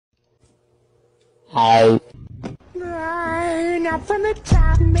Hi. Not from the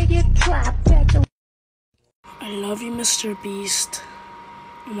top, make it drop. I love you, Mr. Beast.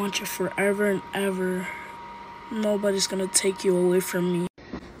 I want you forever and ever. Nobody's gonna take you away from me.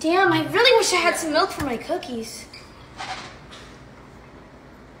 Damn, I really wish I had some milk for my cookies.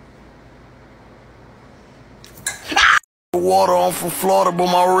 Water on from Florida, but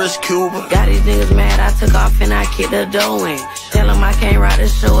my wrist Cuba. Got these niggas mad, I took off and I kicked the dough in. Tell them I can't ride the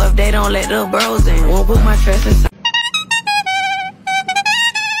show if they don't let the bros in. Won't put my trust in.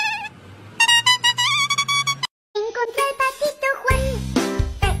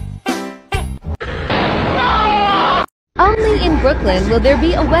 Only in Brooklyn will there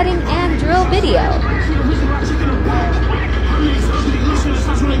be a wedding and drill video.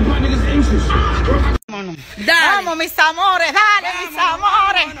 Vamos, mis amores, dale, mis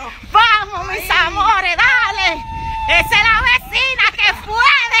amores. Vamos, mis amores, dale. Esa es la vecina que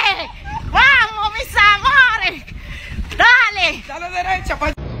puede. Vamos, mis amores. Dale. Dale derecha.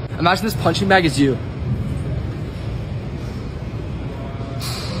 Imagine this punching bag is you.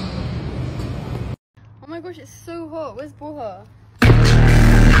 Oh my gosh, it's so hot. Where's Borja?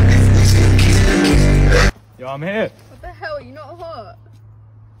 Yo, I'm here. What the hell? Are you not hot?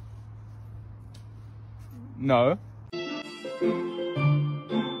 No.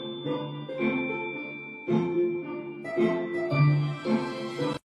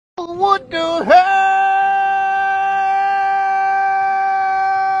 What the hell?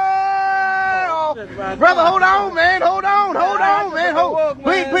 Brother, hold on, man. Hold on, man.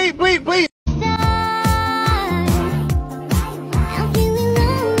 Please.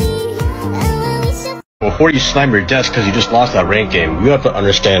 Before you slam your desk because you just lost that rank game, you have to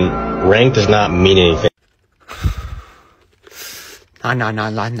understand rank does not mean anything.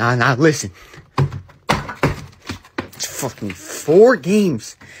 Nah, listen. It's fucking 4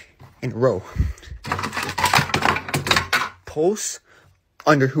 games in a row. Pulse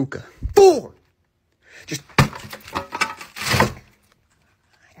under hookah. 4! Just...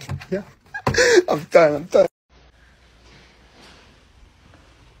 Yeah. I'm done.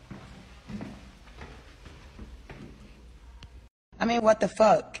 I mean, what the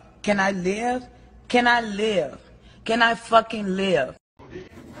fuck? Can I live? Can I live? Can I fucking live?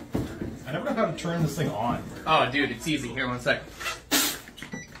 I never know how to turn this thing on. Oh, dude, it's easy. Here, 1 sec.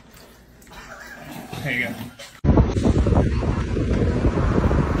 There you go.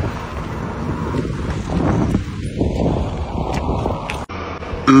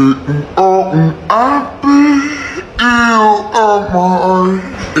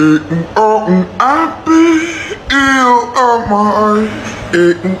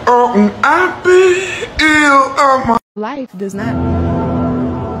 Life does not.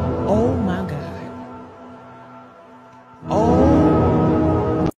 Oh my God.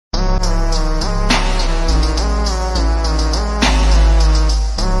 Oh.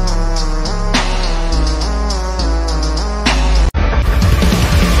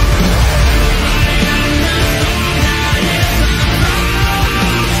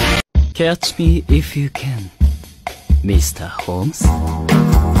 Catch me if you can, Mr. Holmes.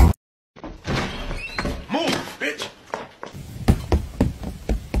 Move, bitch.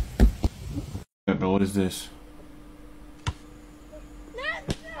 But what is this?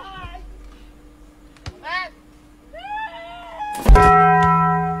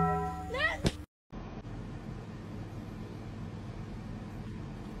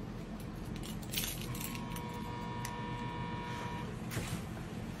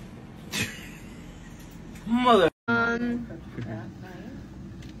 Mother.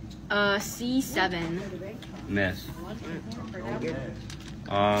 C7. Miss.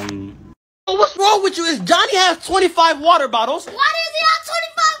 What's wrong with you? Is Johnny has 25 water bottles? Why does he have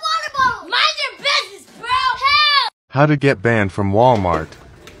 25 water bottles? Mind your business, bro. Help! How to get banned from Walmart.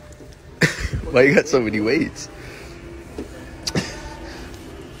 Why you got so many weights?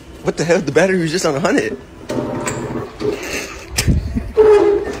 What the hell? The battery was just on 100.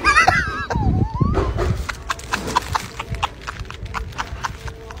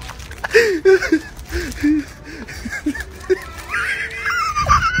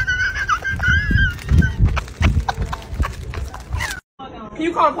 Can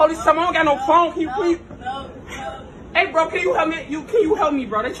you call the police? I don't got no phone. Can you please? Hey, bro, can you help me? Can you help me,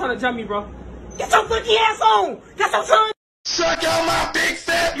 bro? They trying to jump me, bro. Get your cookie ass on. Get your son. Suck out my big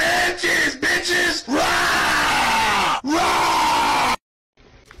fat man cheese, bitches. Rah! Rah!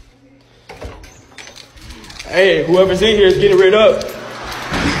 Hey, whoever's in here is getting rid up.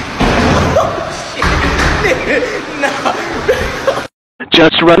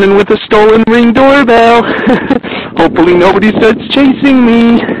 Just running with a stolen Ring doorbell. Hopefully nobody starts chasing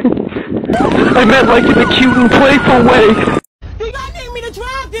me. I meant like in a cute and playful way. Do y'all need me to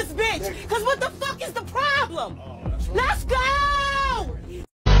drive this bitch? Cause what the fuck is the problem? Let's go!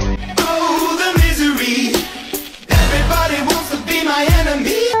 Oh, the misery. Everybody wants to be my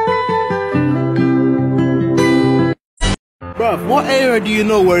enemy. Bruv, what area do you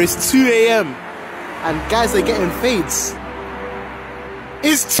know where it's 2 a.m. and guys are getting fades?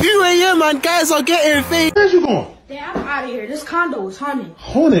 It's 2 a.m. and guys are getting fades. Where's you going? Dad, I'm out of here. This condo is haunted.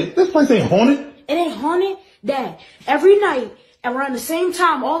 Haunted? This place ain't haunted. It ain't haunted? Dad, every night around the same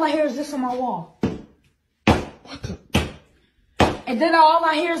time, all I hear is this on my wall. What the? And then all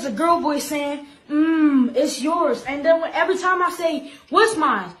I hear is a girl voice saying, it's yours. And then every time I say, what's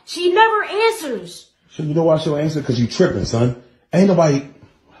mine? She never answers. So you know why she'll answer? Because you tripping, son. Ain't nobody...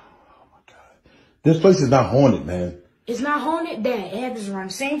 Oh, my God. This place is not haunted, man. It's not haunted, Dad. It happens around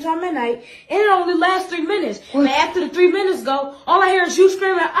the same time at night, and it only lasts 3 minutes. What? And after the 3 minutes go, all I hear is you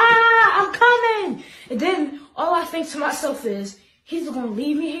screaming, I'm coming! And then all I think to myself is, he's gonna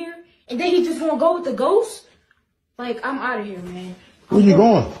leave me here, and then he just gonna go with the ghost? Like, I'm out of here, man. Where you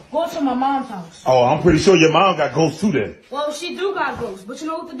going? Going to my mom's house. Oh, I'm pretty sure your mom got ghosts too then. Well, she do got ghosts, but you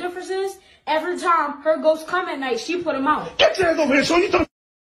know what the difference is? Every time her ghosts come at night, she put them out. Get your ass over here, so you don't...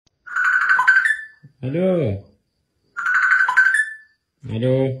 Hello.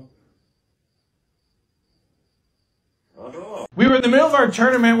 Hello. We were in the middle of our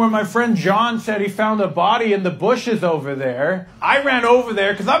tournament when my friend John said he found a body in the bushes over there. I ran over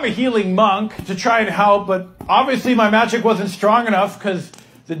there because I'm a healing monk to try and help, but obviously my magic wasn't strong enough because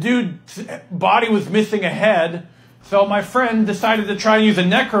the dude's body was missing a head. So my friend decided to try and use a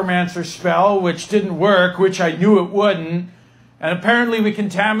necromancer spell, which didn't work, which I knew it wouldn't. And apparently we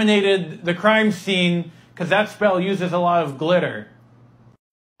contaminated the crime scene because that spell uses a lot of glitter.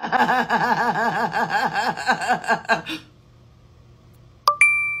 I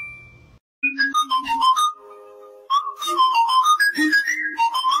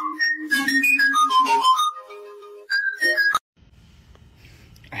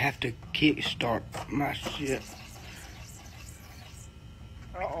have to kickstart my shit.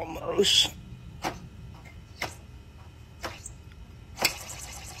 Almost.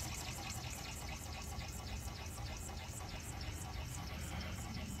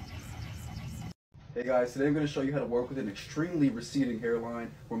 Hey guys, today I'm going to show you how to work with an extremely receding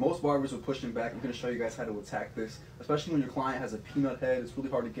hairline. Where most barbers are pushing back, I'm going to show you guys how to attack this. Especially when your client has a peanut head, it's really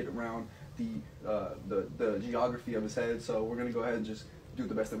hard to get around the geography of his head. So we're going to go ahead and just do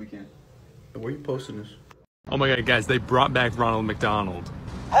the best that we can. Where are you posting this? Oh my god, guys, they brought back Ronald McDonald.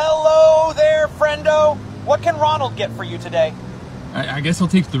 Hello there, friendo. What can Ronald get for you today? I guess I'll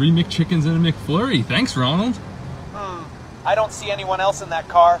take 3 McChickens and a McFlurry. Thanks, Ronald. I don't see anyone else in that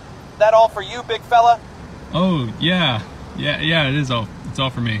car. That all for you, big fella? Oh, yeah, it is all. It's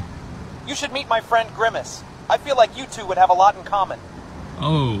all for me. You should meet my friend Grimace. I feel like you two would have a lot in common.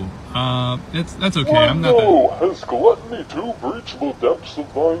 Oh, that's okay. I'm not that... has gluttony too breached the depths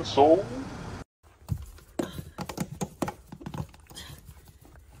of thy soul?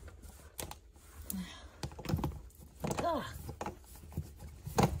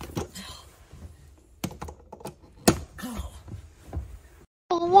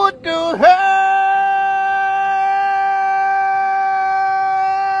 What the hell?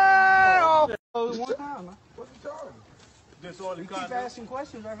 One time, man. What's the charge? You keep asking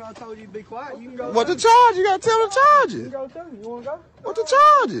questions after I told you to be quiet. You can go. What the charge? You gotta tell the charges. You can go tell me. You wanna go? What the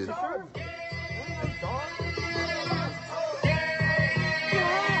charges? Sure.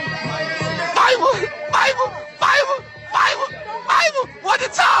 Bible. What the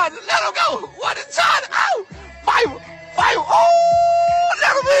charge? Let him go. What the charge? Oh, Bible. Oh,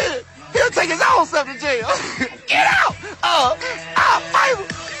 let him in. He'll take his own self to jail. Get out. Bible.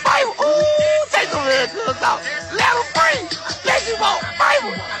 Oh, take him in to us out. Let him free. Let him out.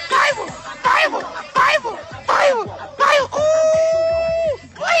 Bible. Ooh,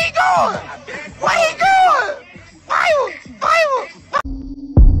 where he going? Bible.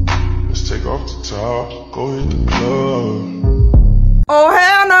 Let's take off the top, go hit the club. Oh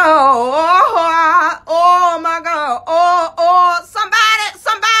hell no! Oh my God! Oh somebody!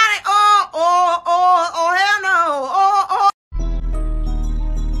 Oh hell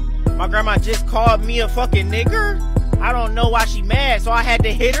no! My grandma just called me a fucking nigger. I don't know why she mad, so I had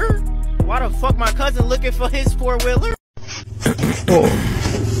to hit her. Why the fuck my cousin looking for his 4-wheeler?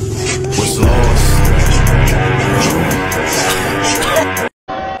 What's lost?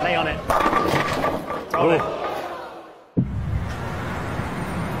 Lay on it. Roll it.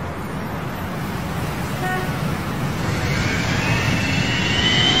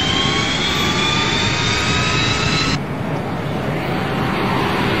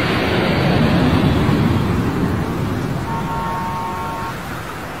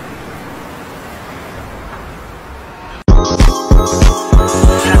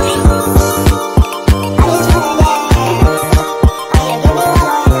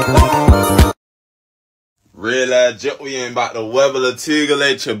 la we ain't about to webbele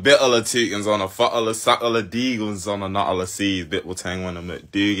tugele chebitele tukens on a fuckele suckele deagles on a notele seas bit will tang when I'm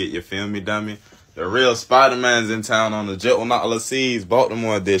at Duget, you feel me, dummy? The real Spider-Man's in town on the jet will notele seas,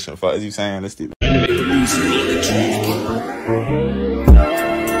 Baltimore edition. Fuck is you saying this stupid?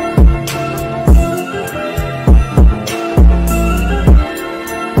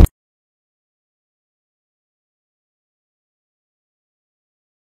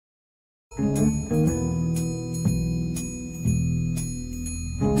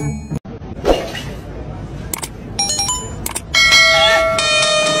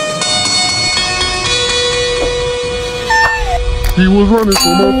 He was running for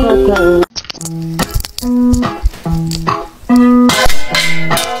my caca.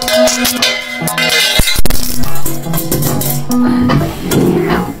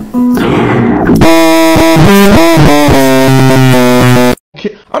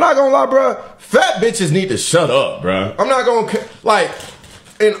 I'm not gonna lie, bro. Fat bitches need to shut up, bro. I'm not gonna, like,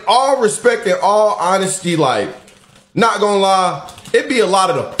 in all respect and all honesty, like, not gonna lie, it be a lot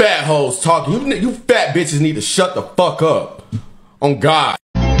of the fat hoes talking. You fat bitches need to shut the fuck up. On God.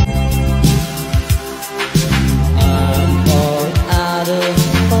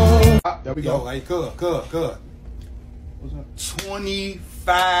 There we go. Hey, good. What's up?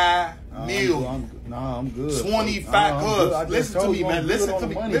 25 mil. I'm good. 25 good. Listen to me, man. Listen to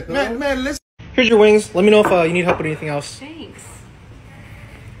me. Man, listen. Here's your wings. Let me know if you need help with anything else. Thanks.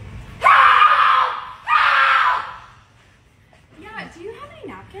 Yeah, do you have any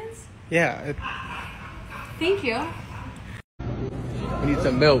napkins? Yeah. Thank you. We need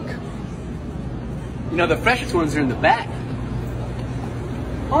some milk. You know, the freshest ones are in the back.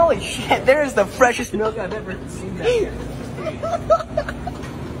 Holy shit, there's the freshest milk I've ever seen back here.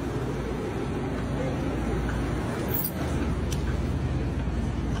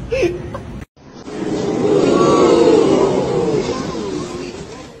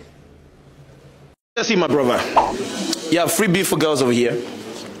 See, my brother, you have free beef for girls over here,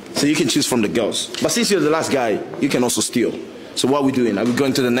 so you can choose from the girls. But since you're the last guy, you can also steal. So what are we doing? Are we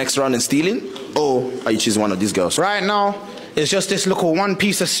going to the next round and stealing? Or are you choosing one of these girls? Right now, it's just this little one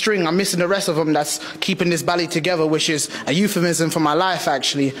piece of string. I'm missing the rest of them that's keeping this ballet together, which is a euphemism for my life,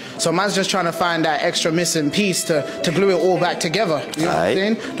 actually. So man's just trying to find that extra missing piece to glue it all back together. You know what I'm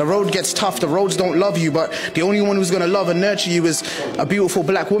saying? The road gets tough. The roads don't love you, but the only one who's going to love and nurture you is a beautiful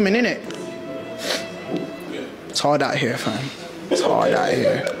black woman, innit? It's hard out here, fam. It's hard out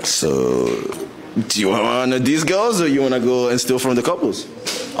here. So, do you want one of these girls or you want to go and steal from the couples?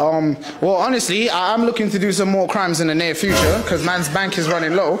 Well, honestly, I'm looking to do some more crimes in the near future because man's bank is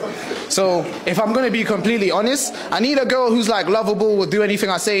running low. So, if I'm going to be completely honest, I need a girl who's like lovable, will do anything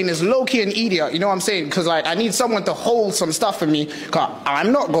I say, and is low-key an idiot, you know what I'm saying? Because like, I need someone to hold some stuff for me because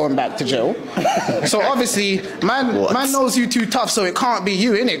I'm not going back to jail. So obviously, man knows you too tough, so it can't be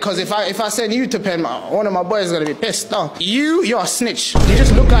you, innit? Because if I send you to pen, one of my boys is going to be pissed off. You're a snitch. You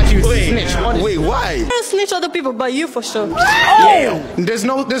just look like you snitch. Honestly. Wait, why? I don't snitch other people, but you for sure. Yeah. There's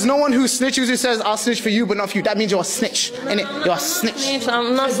no one who snitches who says I'll snitch for you but not for you. That means you're a snitch, innit? You're a snitch.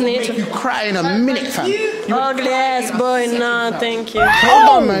 I'm not snitch. You cry in a minute, fam. Ugly ass boy, nah, thank you. Hold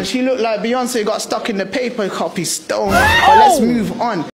on, man. She looked like Beyonce got stuck in the paper copy stone. But let's move on.